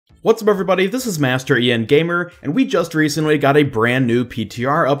What's up everybody, this is Master Ian Gamer, and we just recently got a brand new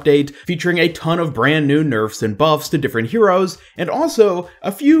PTR update featuring a ton of brand new nerfs and buffs to different heroes, and also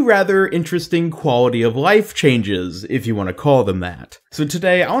a few rather interesting quality of life changes, if you want to call them that. So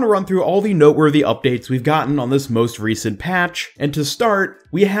today, I want to run through all the noteworthy updates we've gotten on this most recent patch, and to start,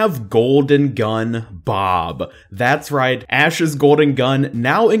 we have Golden Gun Bob. That's right, Ashe's Golden Gun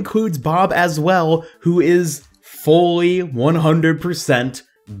now includes Bob as well, who is fully 100%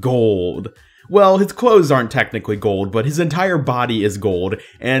 gold. Well, his clothes aren't technically gold, but his entire body is gold,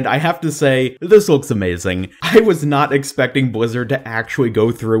 and I have to say, this looks amazing. I was not expecting Blizzard to actually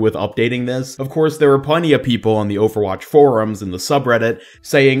go through with updating this. Of course, there were plenty of people on the Overwatch forums and the subreddit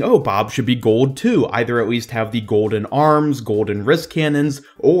saying, oh, Bob should be gold too, either at least have the golden arms, golden wrist cannons,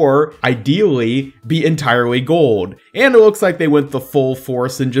 or, ideally, be entirely gold. And it looks like they went the full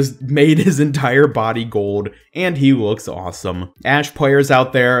force and just made his entire body gold, and he looks awesome. Ashe players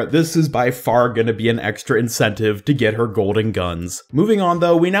out there, this is by far gonna be an extra incentive to get her golden guns. Moving on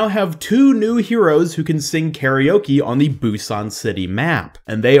though, we now have two new heroes who can sing karaoke on the Busan City map,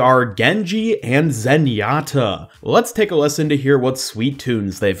 and they are Genji and Zenyatta. Let's take a listen to hear what sweet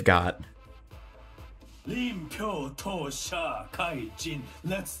tunes they've got. Let's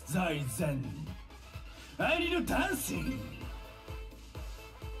Zen. I need dancing.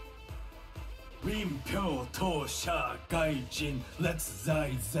 Let's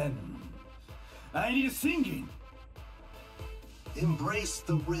Zen. I need singing. Embrace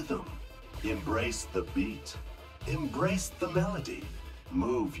the rhythm. Embrace the beat. Embrace the melody.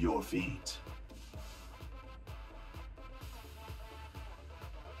 Move your feet.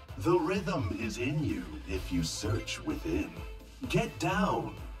 The rhythm is in you if you search within. Get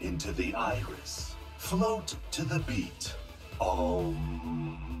down into the iris. Float to the beat.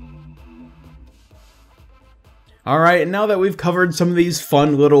 Alright, and now that we've covered some of these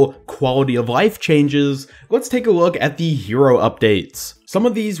fun little quality of life changes, let's take a look at the hero updates. Some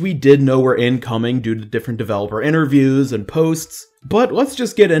of these we did know were incoming due to different developer interviews and posts, but let's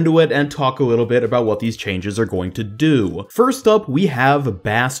just get into it and talk a little bit about what these changes are going to do. First up, we have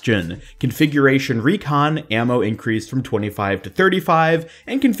Bastion. Configuration Recon, ammo increased from 25 to 35,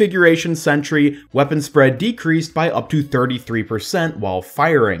 and Configuration Sentry, weapon spread decreased by up to 33% while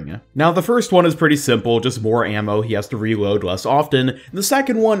firing. Now the first one is pretty simple, just more ammo, he has to reload less often. The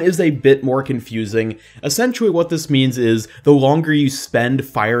second one is a bit more confusing. Essentially what this means is, the longer you spend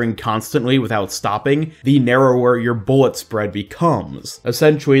firing constantly without stopping, the narrower your bullet spread becomes.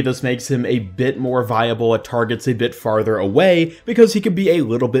 Essentially, this makes him a bit more viable at targets a bit farther away because he can be a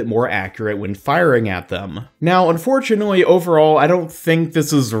little bit more accurate when firing at them. Now, unfortunately, overall, I don't think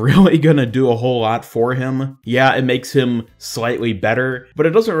this is really gonna do a whole lot for him. Yeah, it makes him slightly better, but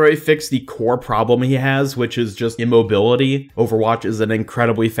it doesn't really fix the core problem he has, which is just immobility. Overwatch is an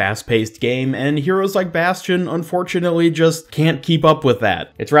incredibly fast-paced game, and heroes like Bastion, unfortunately, just can't keep up with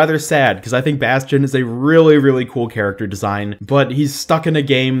that. It's rather sad, because I think Bastion is a really, really cool character design, but he's stuck in a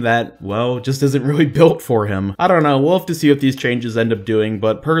game that, well, just isn't really built for him. I don't know, we'll have to see what these changes end up doing,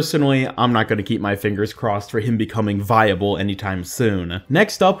 but personally, I'm not going to keep my fingers crossed for him becoming viable anytime soon.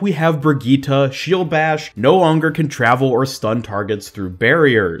 Next up, we have Brigitte. Shield Bash no longer can travel or stun targets through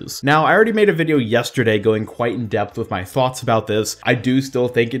barriers. Now, I already made a video yesterday going quite in depth with my thoughts about this. I do still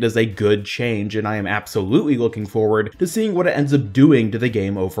think it is a good change, and I am absolutely looking forward to seeing what it ends up doing to the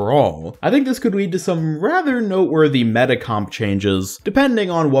game overall. I think this could lead to some rather noteworthy meta comp changes, depending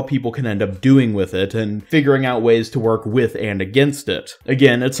on what people can end up doing with it and figuring out ways to work with and against it.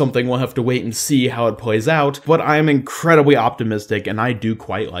 Again, it's something we'll have to wait and see how it plays out, but I am incredibly optimistic and I do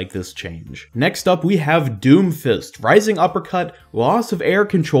quite like this change. Next up, we have Doomfist. Rising Uppercut, loss of air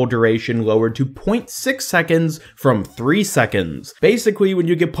control duration lowered to 0.6 seconds from 3 seconds. Basically, when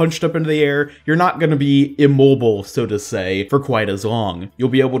you get punched up into the air, you're not going to be immobile, so to say, for quite as long. You'll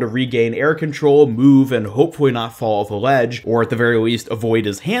be able to regain air control, move, and hopefully not fall off a ledge, or at the very least avoid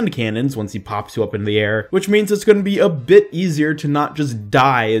his hand cannons once he pops you up in the air, which means it's going to be a bit easier to not just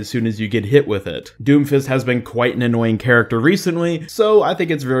die as soon as you get hit with it. Doomfist has been quite an annoying character recently, so I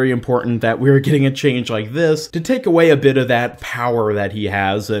think it's very important that we're getting a change like this to take away a bit of that power that he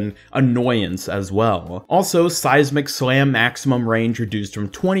has and annoyance as well. Also, Seismic Slam maximum range reduced from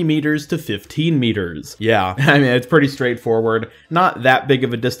 20 meters to 15 meters. Yeah, I mean, it's pretty straightforward. not that big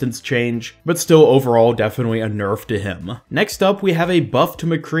of a distance change, but still overall definitely a nerf to him. Next up, we have a buff to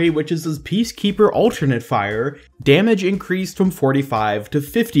McCree, which is his Peacekeeper alternate fire. Damage increased from 45 to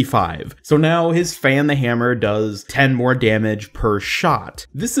 55. So now his Fan the Hammer does 10 more damage per shot.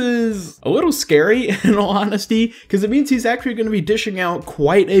 This is a little scary in all honesty, because it means he's actually going to be dishing out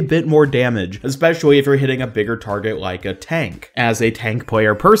quite a bit more damage, especially if you're hitting a bigger target like a tank. As a tank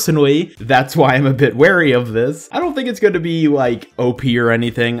player personally, that's why I'm a bit wary of this. I don't think it's going to be like OP or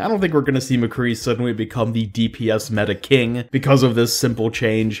anything. I don't think we're going to see McCree suddenly become the DPS meta king because of this simple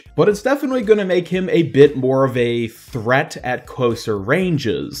change, but it's definitely going to make him a bit more of a threat at closer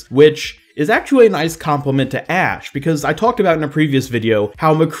ranges, which is actually a nice compliment to Ashe, because I talked about in a previous video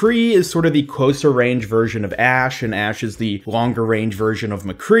how McCree is sort of the closer range version of Ashe, and Ashe is the longer range version of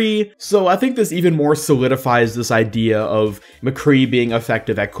McCree. So I think this even more solidifies this idea of McCree being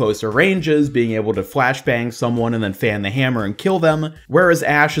effective at closer ranges, being able to flashbang someone and then fan the hammer and kill them, whereas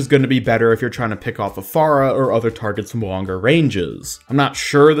Ashe is going to be better if you're trying to pick off a Pharah or other targets from longer ranges. I'm not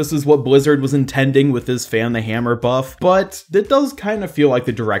sure this is what Blizzard was intending with this fan the hammer buff, but it does kind of feel like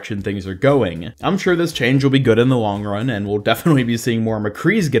the direction things are going. I'm sure this change will be good in the long run, and we'll definitely be seeing more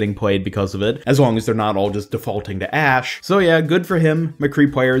McCrees getting played because of it, as long as they're not all just defaulting to Ashe. So yeah, good for him.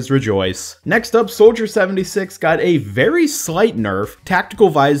 McCree players rejoice. Next up, Soldier 76 got a very slight nerf. Tactical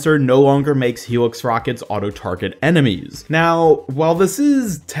Visor no longer makes Helix rockets auto-target enemies. Now, while this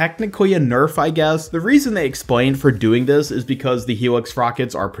is technically a nerf, I guess, the reason they explained for doing this is because the Helix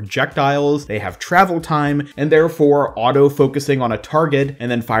rockets are projectiles, they have travel time, and therefore auto-focusing on a target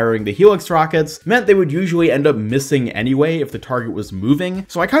and then firing the Helix rockets meant they would usually end up missing anyway if the target was moving.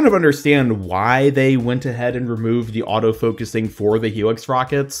 So I kind of understand why they went ahead and removed the auto-focusing for the Helix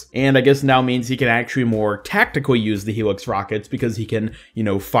rockets, and I guess now means he can actually more tactically use the Helix rockets because he can, you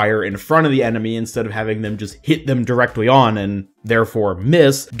know, fire in front of the enemy instead of having them just hit them directly on and therefore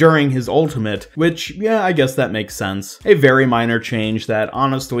miss during his ultimate, which, yeah, I guess that makes sense. A very minor change that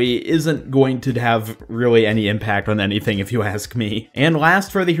honestly isn't going to have really any impact on anything if you ask me. And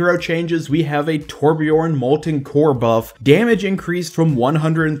last for the hero changes, we have a Torbjorn Molten Core buff. Damage increased from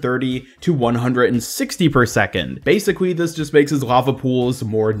 130 to 160 per second. Basically, this just makes his lava pools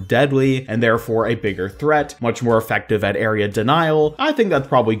more deadly and therefore a bigger threat, much more effective at area denial. I think that's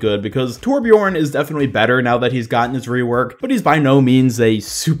probably good because Torbjorn is definitely better now that he's gotten his rework, but he's by no means a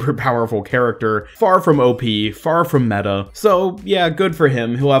super powerful character, far from OP, far from meta. So yeah, good for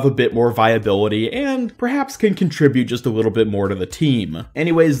him. He'll have a bit more viability and perhaps can contribute just a little bit more to the team.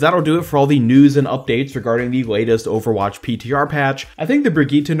 Anyways, that'll do it for all the news and updates regarding the latest Overwatch PTR patch. I think the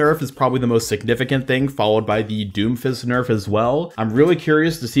Brigitte nerf is probably the most significant thing, followed by the Doomfist nerf as well. I'm really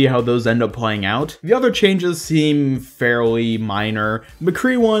curious to see how those end up playing out. The other changes seem fairly minor.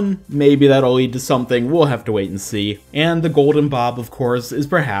 McCree one, maybe that'll lead to something, we'll have to wait and see. And the Golden Bob, of course, is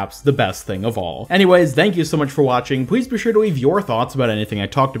perhaps the best thing of all. Anyways, thank you so much for watching. Please be sure to leave your thoughts about anything I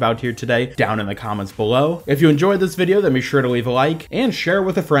talked about here today down in the comments below. If you enjoyed this video, then be sure to leave a like and share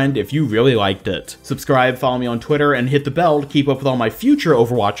with a friend if you really liked it. Subscribe, follow me on Twitter, and hit the bell to keep up with all my future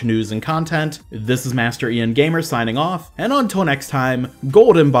Overwatch news and content. This is Master Ian Gamer signing off, and until next time,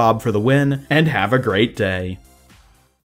 Golden Bob for the win, and have a great day.